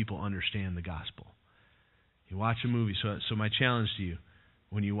help people understand the gospel. You watch a movie. So my challenge to you,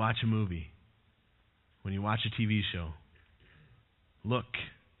 when you watch a movie, when you watch a TV show, look,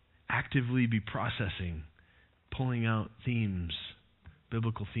 actively be processing, pulling out themes,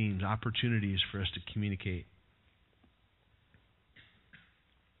 biblical themes, opportunities for us to communicate.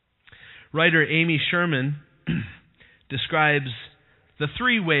 Writer Amy Sherman describes the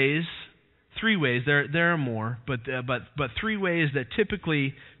three ways, there are more, but 3 ways that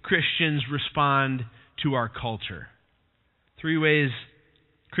typically Christians respond to our culture. 3 ways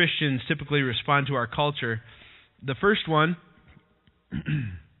Christians typically respond to our culture. The first one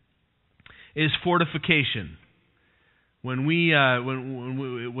is fortification. When we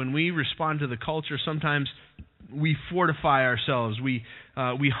respond to the culture, sometimes we fortify ourselves. We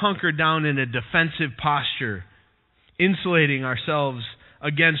hunker down in a defensive posture, insulating ourselves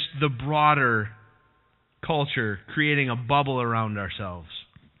against the broader culture, creating a bubble around ourselves.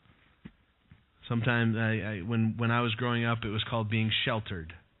 Sometimes, when I was growing up, it was called being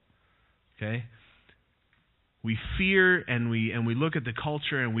sheltered. Okay? We fear and we look at the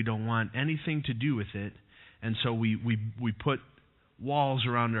culture and we don't want anything to do with it, and so we put walls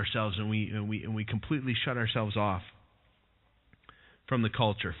around ourselves and we completely shut ourselves off from the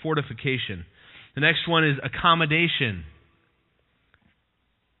culture. Fortification. The next one is accommodation.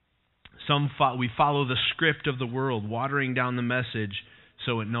 We follow the script of the world, watering down the message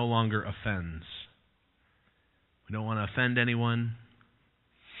so it no longer offends. We don't want to offend anyone,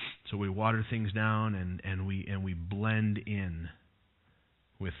 so we water things down and we blend in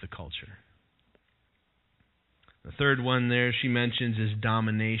with the culture. The third one there she mentions is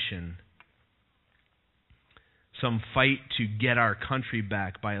domination. Some fight to get our country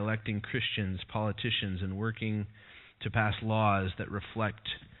back by electing Christians, politicians, and working to pass laws that reflect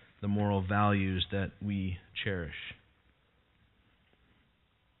the moral values that we cherish.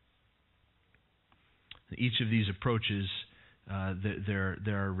 Each of these approaches, there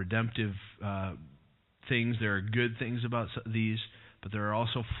are redemptive things, there are good things about these, but there are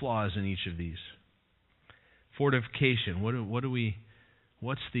also flaws in each of these. Fortification. What would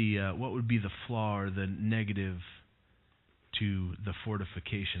be the flaw or the negative to the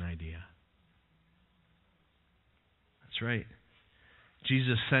fortification idea? That's right.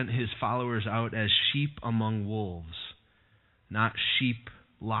 Jesus sent his followers out as sheep among wolves, not sheep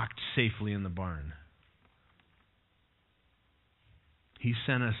locked safely in the barn. He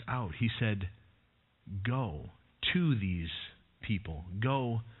sent us out. He said, go to these people.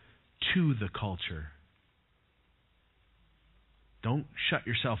 Go to the culture. Don't shut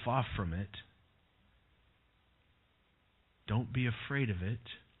yourself off from it. Don't be afraid of it.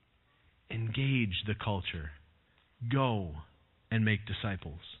 Engage the culture. Go and make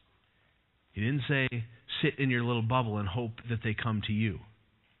disciples. He didn't say sit in your little bubble and hope that they come to you,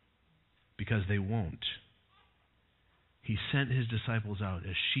 because they won't. He sent his disciples out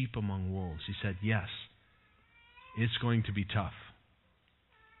as sheep among wolves. He said, yes, it's going to be tough.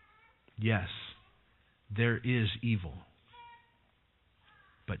 Yes, there is evil.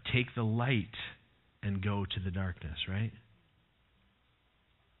 But take the light and go to the darkness, right?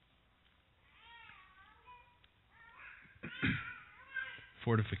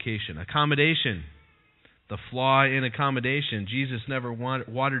 Fortification. Accommodation. The flaw in accommodation. Jesus never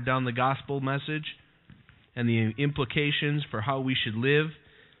watered down the gospel message and the implications for how we should live,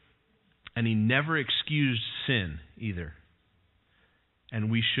 and he never excused sin either.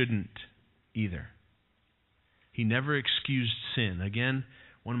 And we shouldn't either. He never excused sin. Again,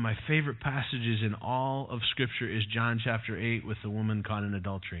 one of my favorite passages in all of Scripture is John chapter 8 with the woman caught in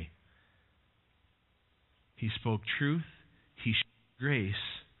adultery. He spoke truth, he showed grace,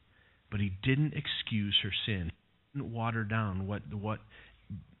 but he didn't excuse her sin. He didn't water down what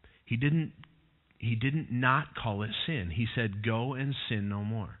he didn't not call it sin. He said, go and sin no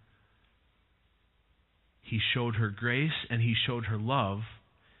more. He showed her grace and he showed her love,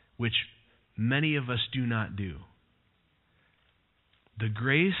 which many of us do not do. The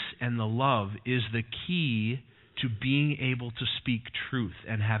grace and the love is the key to being able to speak truth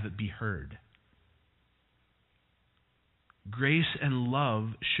and have it be heard. Grace and love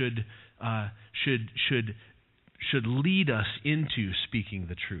should lead us into speaking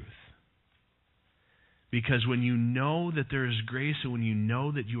the truth. Because when you know that there is grace and when you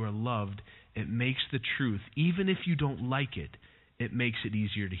know that you are loved, it makes the truth, even if you don't like it, it makes it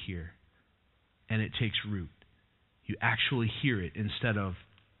easier to hear. And it takes root. You actually hear it instead of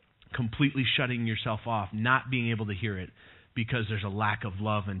completely shutting yourself off, not being able to hear it because there's a lack of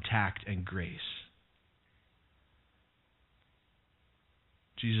love and tact and grace.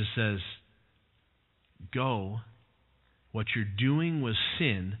 Jesus says, go. What you're doing was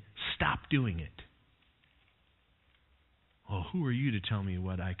sin. Stop doing it. Well, who are you to tell me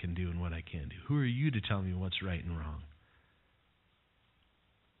what I can do and what I can't do? Who are you to tell me what's right and wrong?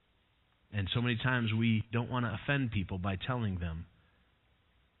 And so many times we don't want to offend people by telling them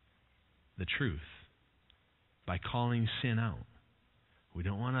the truth, by calling sin out. We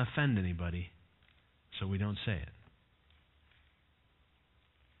don't want to offend anybody, so we don't say it.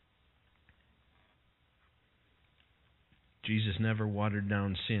 Jesus never watered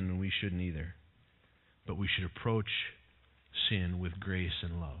down sin, and we shouldn't either. But we should approach sin with grace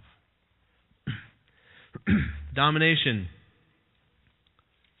and love. Domination.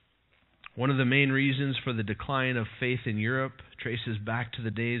 One of the main reasons for the decline of faith in Europe traces back to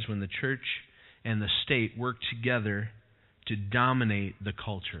the days when the church and the state worked together to dominate the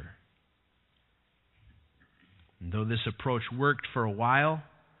culture. And though this approach worked for a while,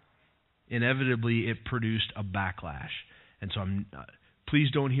 inevitably it produced a backlash. And so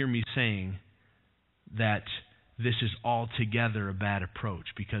please don't hear me saying that this is altogether a bad approach,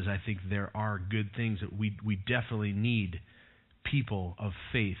 because I think there are good things that we definitely need people of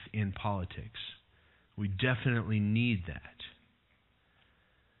faith in politics. We definitely need that.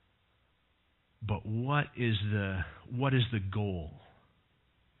 But what is the goal?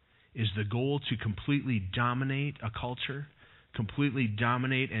 Is the goal to completely dominate a culture, completely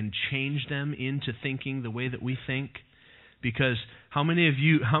dominate and change them into thinking the way that we think? Because how many of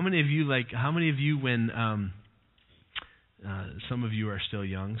you when some of you are still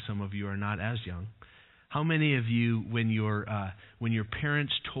young, some of you are not as young. How many of you, when your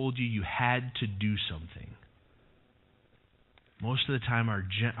parents told you you had to do something, most of the time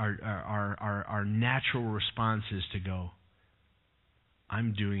our natural response is to go,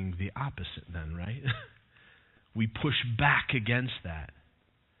 I'm doing the opposite then, right? We push back against that.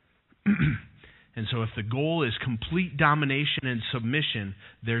 And so if the goal is complete domination and submission,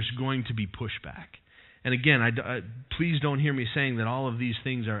 there's going to be pushback. And again, please don't hear me saying that all of these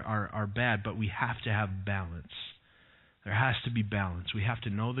things are bad, but we have to have balance. There has to be balance. We have to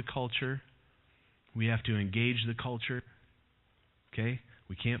know the culture. We have to engage the culture. Okay?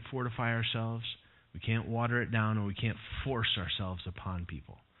 We can't fortify ourselves. We can't water it down, or we can't force ourselves upon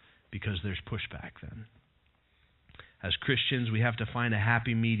people, because there's pushback then. As Christians, we have to find a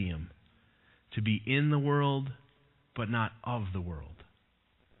happy medium to be in the world, but not of the world.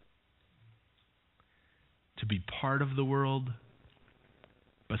 To be part of the world,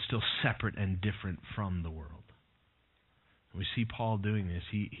 but still separate and different from the world. We see Paul doing this.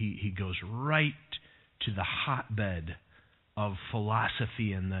 He goes right to the hotbed of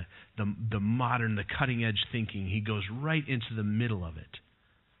philosophy and the modern, the cutting-edge thinking. He goes right into the middle of it.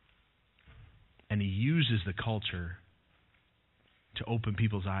 And he uses the culture to open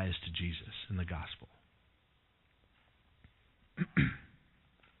people's eyes to Jesus and the gospel.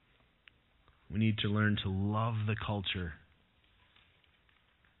 We need to learn to love the culture.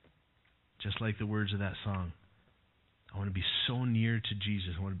 Just like the words of that song. I want to be so near to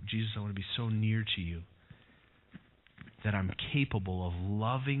Jesus. I want to be so near to you that I'm capable of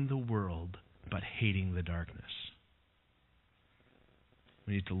loving the world but hating the darkness.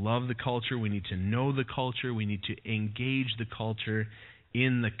 We need to love the culture. We need to know the culture. We need to engage the culture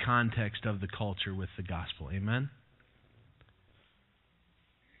in the context of the culture with the gospel. Amen?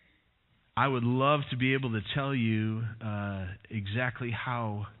 I would love to be able to tell you exactly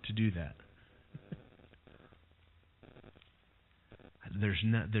how to do that.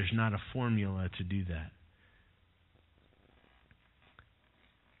 There's not a formula to do that.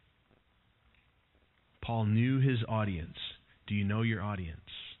 Paul knew his audience. Do you know your audience?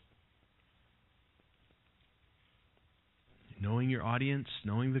 Knowing your audience,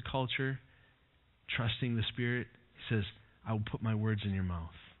 knowing the culture, trusting the Spirit. He says, I will put my words in your mouth.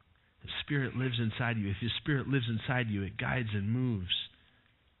 The Spirit lives inside you. If your Spirit lives inside you, it guides and moves.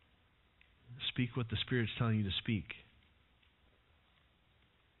 Speak what the Spirit's telling you to speak.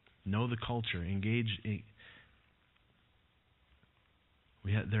 Know the culture. Engage.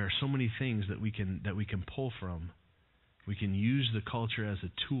 There are so many things that we can pull from. We can use the culture as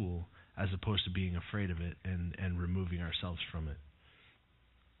a tool as opposed to being afraid of it and removing ourselves from it.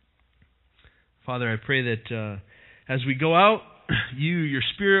 Father, I pray that as we go out, your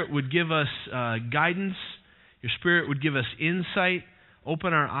Spirit would give us guidance. Your Spirit would give us insight.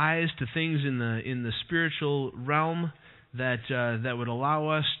 Open our eyes to things in the spiritual realm that would allow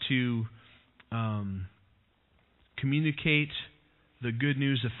us to communicate the good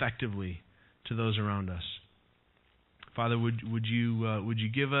news effectively to those around us. Father, would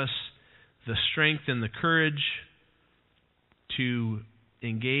you give us the strength and the courage to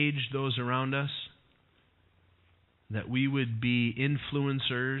engage those around us, that we would be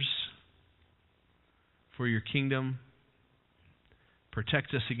influencers for your kingdom.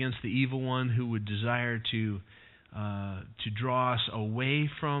 Protect us against the evil one who would desire to draw us away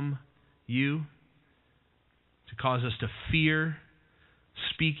from you, to cause us to fear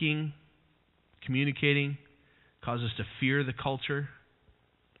speaking, communicating, cause us to fear the culture.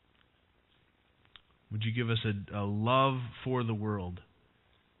 Would you give us a love for the world?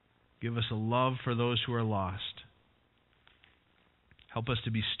 Give us a love for those who are lost. Help us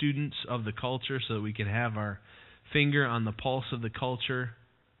to be students of the culture so that we can have our finger on the pulse of the culture.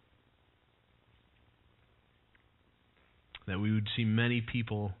 That we would see many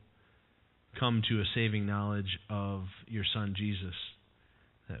people come to a saving knowledge of your Son, Jesus.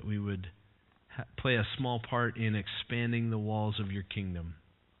 That we would play a small part in expanding the walls of your kingdom.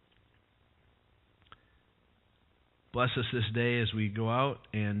 Bless us this day as we go out,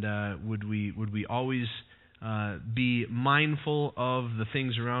 and would we always be mindful of the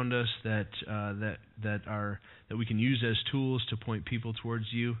things around us that we can use as tools to point people towards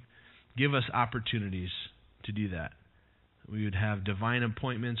you. Give us opportunities to do that. We would have divine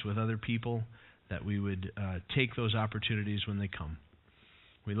appointments with other people, that we would take those opportunities when they come.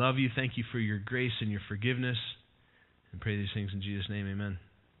 We love you. Thank you for your grace and your forgiveness. And pray these things in Jesus' name. Amen.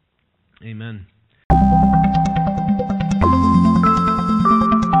 Amen.